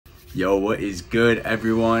Yo, what is good,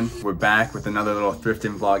 everyone? We're back with another little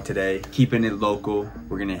thrifting vlog today. Keeping it local.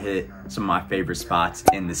 We're gonna hit some of my favorite spots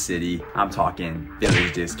in the city. I'm talking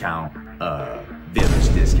village discount,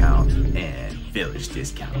 and village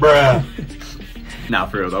discount. Bruh. Now,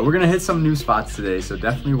 for real though, we're gonna hit some new spots today, so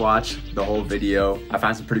definitely watch the whole video. I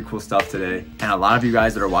found some pretty cool stuff today, and a lot of you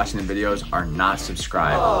guys that are watching the videos are not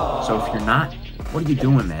subscribed. So if you're not, what are you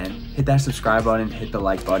doing, man? Hit that subscribe button, hit the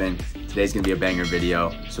like button. Today's gonna be a banger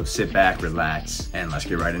video, so sit back, relax, and let's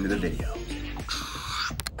get right into the video.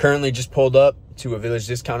 Currently just pulled up to a village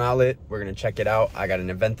discount outlet. We're gonna check it out. I got an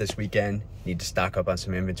event this weekend. Need to stock up on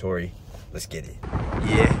some inventory. Let's get it.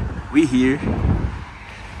 Yeah, we here.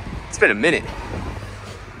 It's been a minute.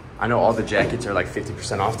 I know all the jackets are like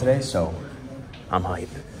 50% off today, so I'm hyped.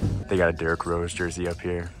 They got a Derrick Rose jersey up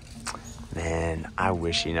here. Man, I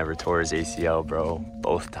wish he never tore his ACL, bro.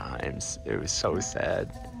 Both times. It was so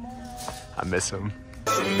sad. I miss him.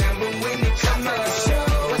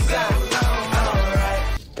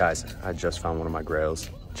 Guys, I just found one of my grails.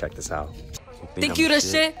 Check this out. Think you the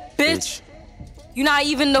shit, bitch? You not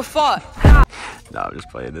even the fuck. Nah, I'm just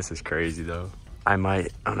playing. This is crazy though. I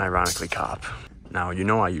might unironically cop. Now, you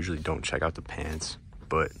know I usually don't check out the pants,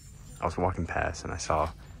 but I was walking past and I saw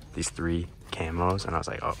these 3 camos and I was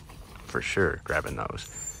like, oh, for sure, grabbing those.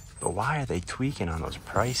 But why are they tweaking on those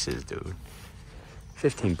prices, dude?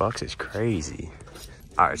 15 bucks is crazy.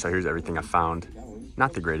 All right, so here's everything I found.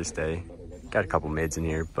 Not the greatest day. Got a couple mids in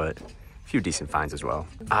here, but a few decent finds as well.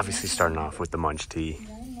 Obviously starting off with the Munch tee.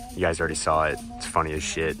 You guys already saw it. It's funny as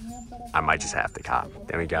shit. I might just have to cop.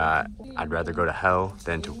 Then we got, I'd rather go to hell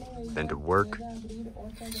than to work.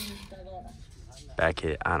 Back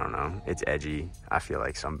hit, I don't know. It's edgy. I feel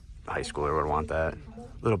like some high schooler would want that.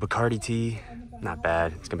 Little Bacardi tee, not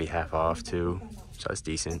bad. It's gonna be half off too, so it's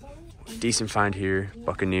decent. Decent find here,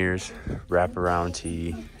 Buccaneers, wraparound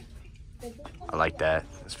tee. I like that,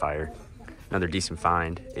 that's fire. Another decent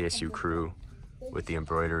find, ASU crew with the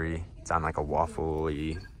embroidery. It's on like a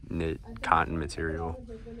waffle-y knit cotton material.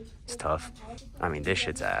 It's tough. I mean, this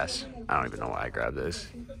shit's ass. I don't even know why I grabbed this.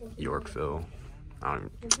 Yorkville.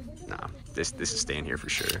 Nah, this is staying here for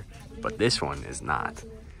sure. But this one is not.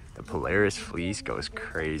 The Polaris fleece goes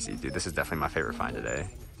crazy. Dude, this is definitely my favorite find today.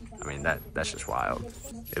 I mean, that's just wild.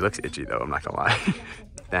 It looks itchy though, I'm not gonna lie.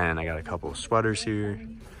 Then I got a couple sweaters here.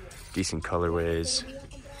 Decent colorways,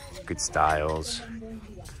 good styles.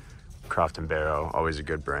 Croft & Barrow, always a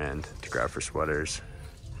good brand to grab for sweaters.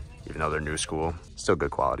 Even though they're new school, still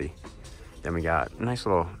good quality. Then we got a nice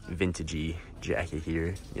little vintagey jacket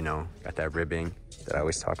here. You know, got that ribbing that I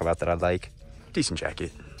always talk about that I like. Decent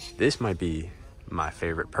jacket. This might be my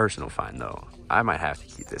favorite personal find though. I might have to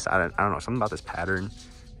keep this. I don't know, something about this pattern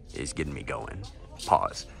is getting me going.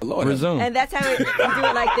 Pause. Resume. And that's how you do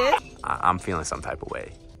it like this? I'm feeling some type of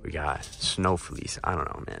way. We got snow fleece. I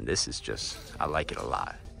don't know, man. This is just, I like it a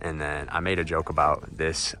lot. And then I made a joke about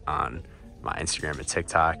this on my Instagram and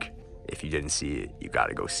TikTok. If you didn't see it, you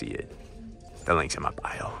gotta go see it. The link's in my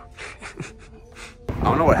bio. I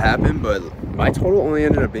don't know what happened, but my total only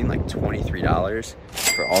ended up being like $23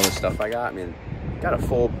 for all the stuff I got. I mean, got a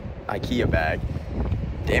full IKEA bag,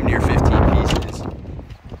 damn near 15 pieces.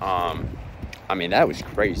 I mean, that was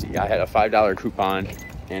crazy. I had a $5 coupon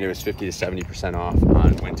and it was 50 to 70% off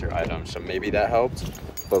on winter items. So maybe that helped,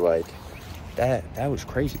 but like that was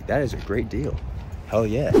crazy. That is a great deal. Hell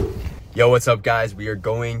yeah. Yo, what's up guys? We are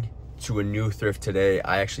going to a new thrift today.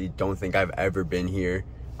 I actually don't think I've ever been here.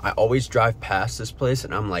 I always drive past this place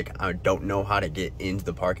and I'm like, I don't know how to get into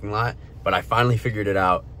the parking lot, but I finally figured it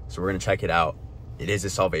out. So we're gonna check it out. It is a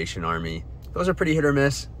Salvation Army. Those are pretty hit or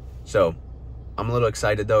miss. So I'm a little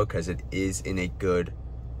excited though, because it is in a good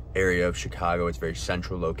area of Chicago. It's very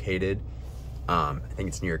central located. I think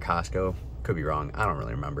it's near Costco. Could be wrong, I don't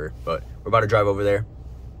really remember, but we're about to drive over there.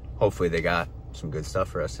 Hopefully they got some good stuff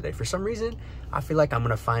for us today. For some reason, I feel like I'm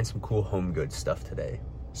gonna find some cool home goods stuff today.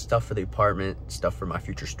 Stuff for the apartment, stuff for my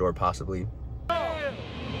future store possibly.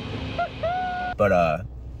 But I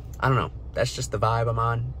don't know, that's just the vibe I'm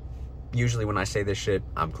on. Usually when I say this shit,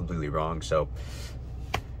 I'm completely wrong, so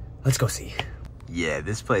let's go see. Yeah,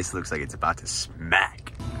 this place looks like it's about to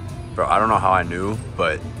smack. Bro, I don't know how I knew,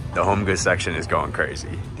 but the home goods section is going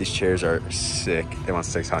crazy. These chairs are sick. They want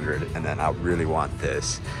 600, and then I really want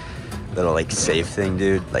this little like safe thing,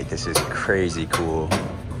 dude. Like, this is crazy cool.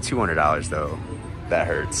 $200 though. That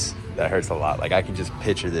hurts. That hurts a lot. Like, I can just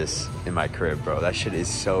picture this in my crib, bro. That shit is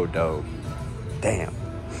so dope. Damn.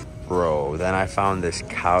 Bro, then I found this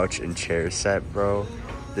couch and chair set, bro.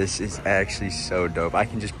 This is actually so dope. I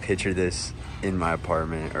can just picture this in my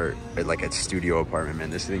apartment or like a studio apartment, man.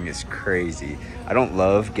 This thing is crazy. I don't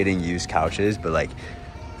love getting used couches, but like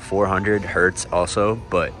 400 hertz also,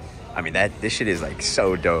 but I mean, this shit is like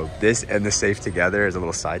so dope. This and the safe together as a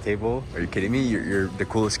little side table. Are you kidding me? You're the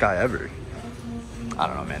coolest guy ever. I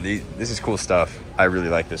don't know, man. This is cool stuff. I really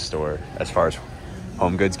like this store as far as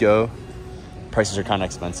home goods go. Prices are kind of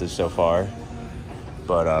expensive so far,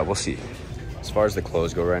 but we'll see. As far as the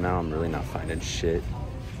clothes go right now, I'm really not finding shit.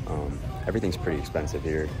 Everything's pretty expensive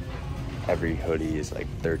here. Every hoodie is like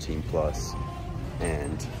 13 plus,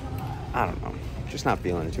 and I don't know. Just not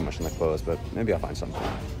feeling it too much in the clothes, but maybe I'll find something.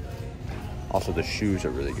 Also, the shoes are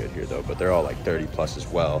really good here though, but they're all like 30 plus as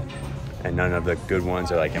well. And none of the good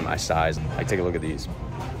ones are like in my size. Like, take a look at these.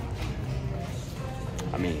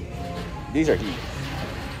 I mean, these are heat.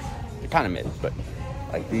 They're kind of mid, but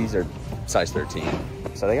like these are size 13.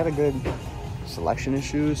 So they got a good selection of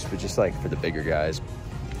shoes, but just like for the bigger guys,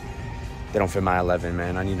 they don't fit my 11,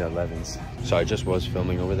 man. I need the 11s. So I just was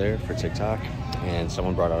filming over there for TikTok, and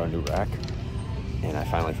someone brought out a new rack, and I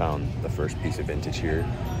finally found the first piece of vintage here.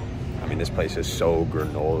 I mean, this place is so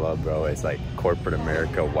granola, bro. It's like corporate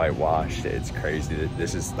America whitewashed. It's crazy.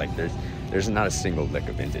 This is like, there's not a single lick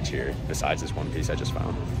of vintage here besides this one piece I just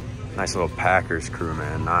found. Nice little Packers crew,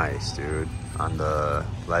 man. Nice, dude. On the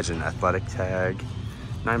Legend Athletic tag,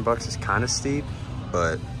 $9 is kind of steep,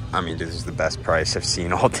 but I mean, dude, this is the best price I've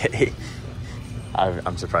seen all day.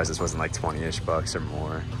 I'm surprised this wasn't like 20-ish bucks or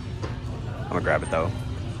more. I'm gonna grab it though.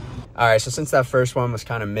 All right, so since that first one was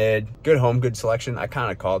kind of mid, good home good selection, I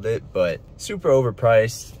kind of called it, but super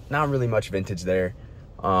overpriced, not really much vintage there.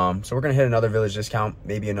 So we're gonna hit another village discount,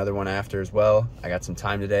 maybe another one after as well. I got some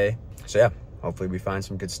time today. So yeah, hopefully we find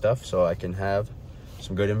some good stuff so I can have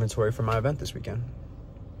some good inventory for my event this weekend.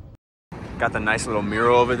 Got the nice little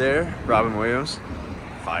mural over there, Robin Williams,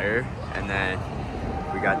 fire. And then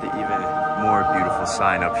we got the even more beautiful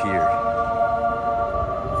sign up here.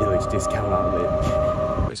 Village discount outlet.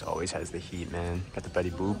 Always has the heat, man. Got the Betty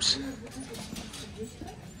Boops.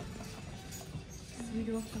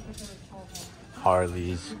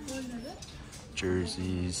 Harleys.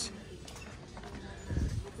 Jerseys.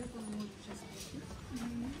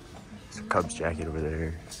 Some Cubs jacket over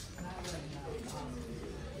there.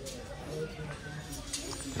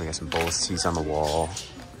 We got some Bulls tees on the wall.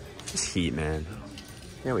 Just heat, man.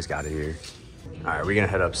 They always got it here. All right, we're gonna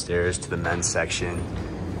head upstairs to the men's section.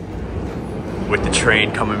 With the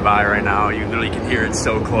train coming by right now, you literally can hear it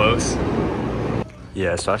so close.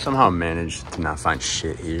 Yeah, so I somehow managed to not find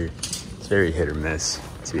shit here. It's very hit or miss,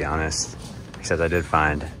 to be honest. Except I did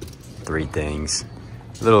find 3 things.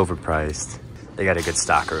 A little overpriced. They got a good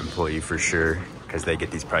stocker employee for sure, because they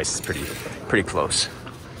get these prices pretty close.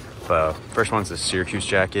 But first one's a Syracuse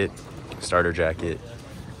jacket, starter jacket.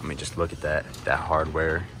 I mean, just look at that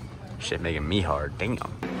hardware. Shit making me hard, damn.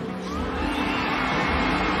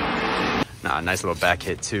 Nah, nice little back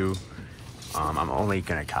hit too. I'm only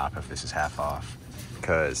gonna cop if this is half off,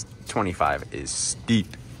 because 25 is steep.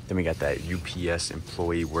 Then we got that UPS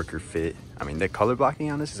employee worker fit. I mean, the color blocking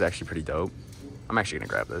on this is actually pretty dope. I'm actually gonna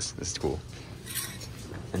grab this. This is cool.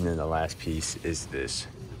 And then the last piece is this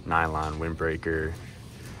nylon windbreaker,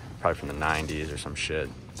 probably from the 90s or some shit.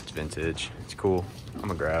 It's vintage. It's cool. I'm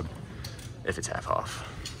gonna grab if it's half off.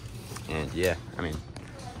 And yeah, I mean,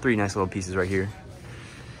 3 nice little pieces right here.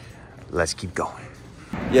 Let's keep going.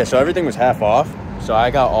 Yeah, so everything was half off. So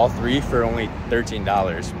I got all 3 for only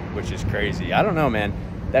 $13, which is crazy. I don't know, man.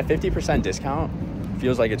 That 50% discount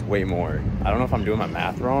feels like it's way more. I don't know if I'm doing my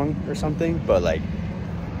math wrong or something, but like,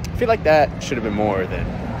 I feel like that should have been more than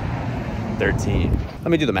 13.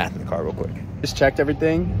 Let me do the math in the car real quick. Just checked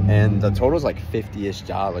everything, and the total is like $50-ish.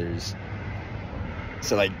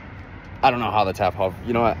 So like, I don't know how that's half off.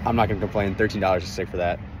 You know what? I'm not gonna complain. $13 is sick for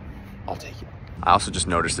that. I'll take it. I also just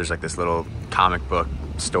noticed there's like this little comic book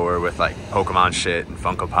store with like Pokemon shit and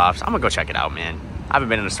Funko Pops. I'm gonna go check it out, man. I haven't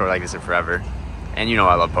been in a store like this in forever. And you know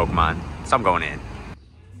I love Pokemon, so I'm going in.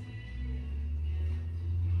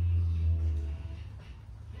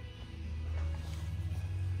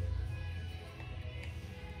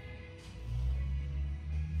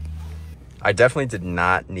 I definitely did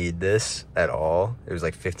not need this at all. It was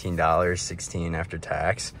like $15, $16 after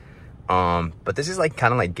tax. But this is like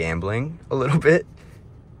kind of like gambling a little bit.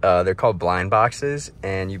 They're called blind boxes,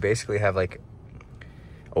 and you basically have like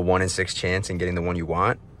a 1 in 6 chance in getting the one you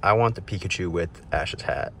want. I want the Pikachu with Ash's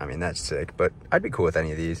hat. I mean, that's sick, but I'd be cool with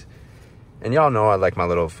any of these. And y'all know I like my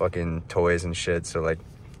little fucking toys and shit, so like,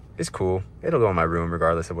 it's cool. It'll go in my room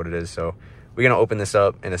regardless of what it is. So we're gonna open this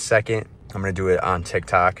up in a second. I'm gonna do it on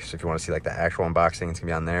TikTok, so if you want to see like the actual unboxing, it's gonna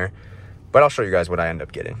be on there. But I'll show you guys what I end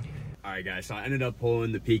up getting. All right, guys, so I ended up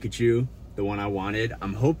pulling the Pikachu, the one I wanted.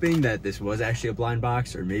 I'm hoping that this was actually a blind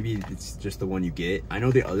box, or maybe it's just the one you get. I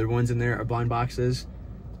know the other ones in there are blind boxes,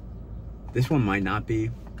 This one might not be.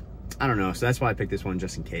 I don't know. So that's why I picked this one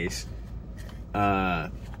just in case. Because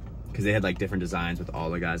they had like different designs with all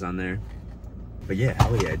the guys on there. But yeah,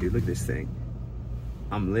 hell yeah, dude. Look at this thing.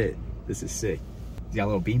 I'm lit. This is sick. He's got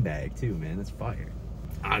a little beanbag too, man. That's fire.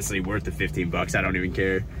 Honestly, worth the 15 bucks. I don't even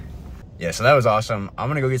care. Yeah, so that was awesome. I'm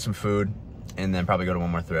gonna go get some food and then probably go to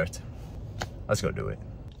one more thrift. Let's go do it.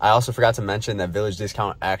 I also forgot to mention that Village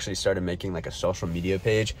Discount actually started making like a social media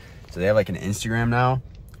page. So they have like an Instagram now,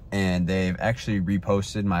 and they've actually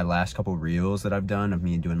reposted my last couple reels that I've done of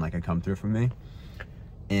me doing like a come through for me.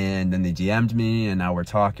 And then they DM'd me, and now we're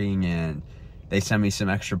talking, and they sent me some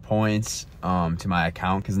extra points to my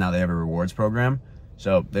account because now they have a rewards program.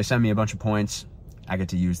 So they sent me a bunch of points. I get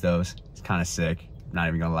to use those. It's kind of sick. I'm not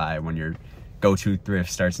even gonna lie. When your go-to thrift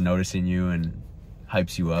starts noticing you and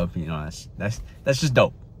hypes you up, you know, that's just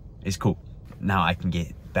dope. It's cool. Now I can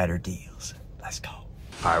get better deals. Let's go. All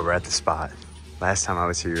right, we're at the spot. Last time I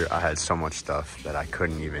was here, I had so much stuff that I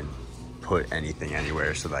couldn't even put anything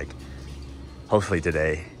anywhere. So like, hopefully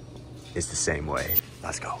today is the same way.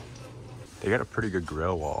 Let's go. They got a pretty good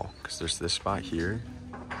grill wall because there's this spot here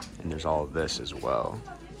and there's all of this as well.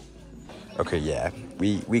 Okay, yeah,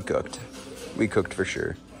 we cooked. We cooked for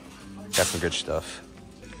sure. Got some good stuff.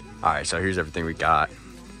 All right, so here's everything we got.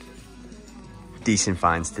 Decent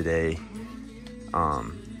finds today.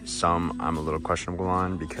 Some I'm a little questionable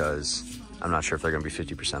on because I'm not sure if they're gonna be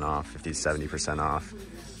 50% off, 50 to 70% off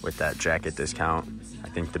with that jacket discount. I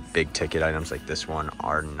think the big ticket items like this one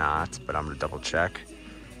are not, but I'm gonna double check.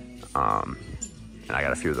 And I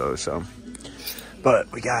got a few of those, so.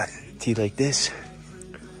 But we got tea like this.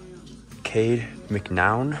 Cade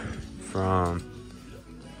McNown from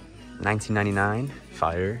 1999,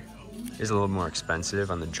 fire. Is a little more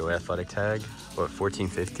expensive on the Joy Athletic tag, but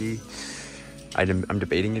 $14.50. I'm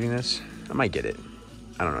debating getting this. I might get it.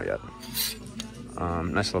 I don't know yet.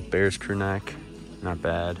 Nice little Bears crew neck, not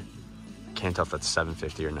bad. Can't tell if that's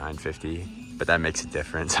 $7.50 or $9.50, but that makes a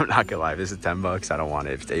difference. I'm not gonna lie. If this is 10 bucks, I don't want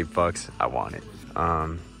it. If it's 8 bucks, I want it.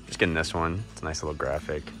 Just getting this one. It's a nice little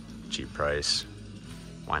graphic, cheap price.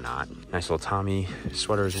 Why not? Nice little Tommy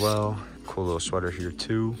sweater as well. Cool little sweater here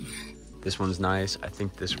too. This one's nice. I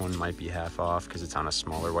think this one might be half off because it's on a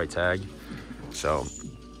smaller white tag. So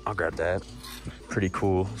I'll grab that. Pretty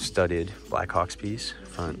cool studded Blackhawks piece,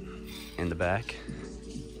 front and the back.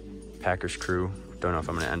 Packers crew. Don't know if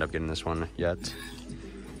I'm gonna end up getting this one yet.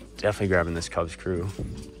 Definitely grabbing this Cubs crew.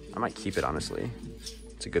 I might keep it, honestly.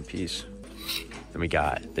 It's a good piece. Then we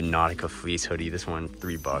got the Nautica fleece hoodie. This one,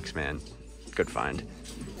 $3, man. Good find.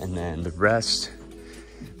 And then the rest,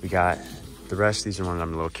 these are ones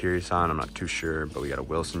I'm a little curious on. I'm not too sure, but we got a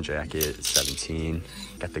Wilson jacket, it's 17.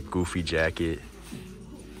 Got the Goofy jacket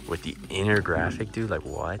with the inner graphic, dude, like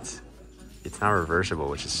what? It's not reversible,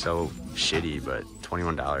 which is so shitty, but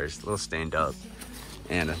 $21, a little stained up.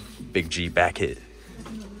 And a big G back hit.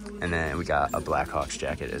 And then we got a Blackhawks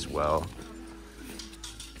jacket as well.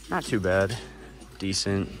 Not too bad,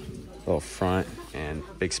 decent. Little front and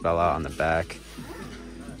big spell out on the back.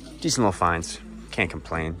 Decent little finds, can't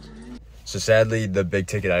complain. So sadly, the big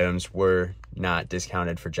ticket items were not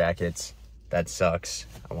discounted for jackets. That sucks.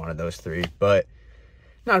 I wanted those 3, but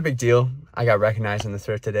not a big deal. I got recognized in the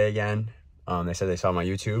thrift today again. They said they saw my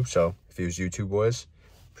YouTube, so if it was YouTube boys,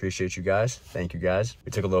 appreciate you guys. Thank you guys.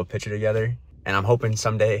 We took a little picture together, and I'm hoping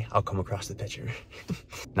someday I'll come across the picture.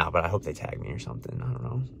 Nah, but I hope they tag me or something. I don't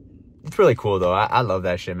know. It's really cool though. I love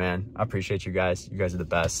that shit, man. I appreciate you guys. You guys are the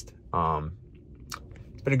best.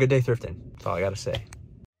 It's been a good day thrifting. That's all I gotta say.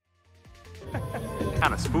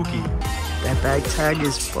 Kind of spooky. That bag tag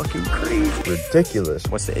is fucking crazy. Ridiculous.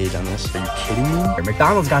 What's the age on this? Are you kidding me?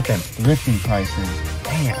 McDonald's got them thrifting prices.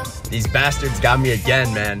 Damn. These bastards got me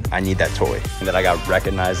again, man. I need that toy. And that I got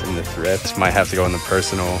recognized in the thrift. Might have to go in the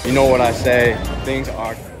personal. You know what I say? Things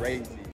are crazy.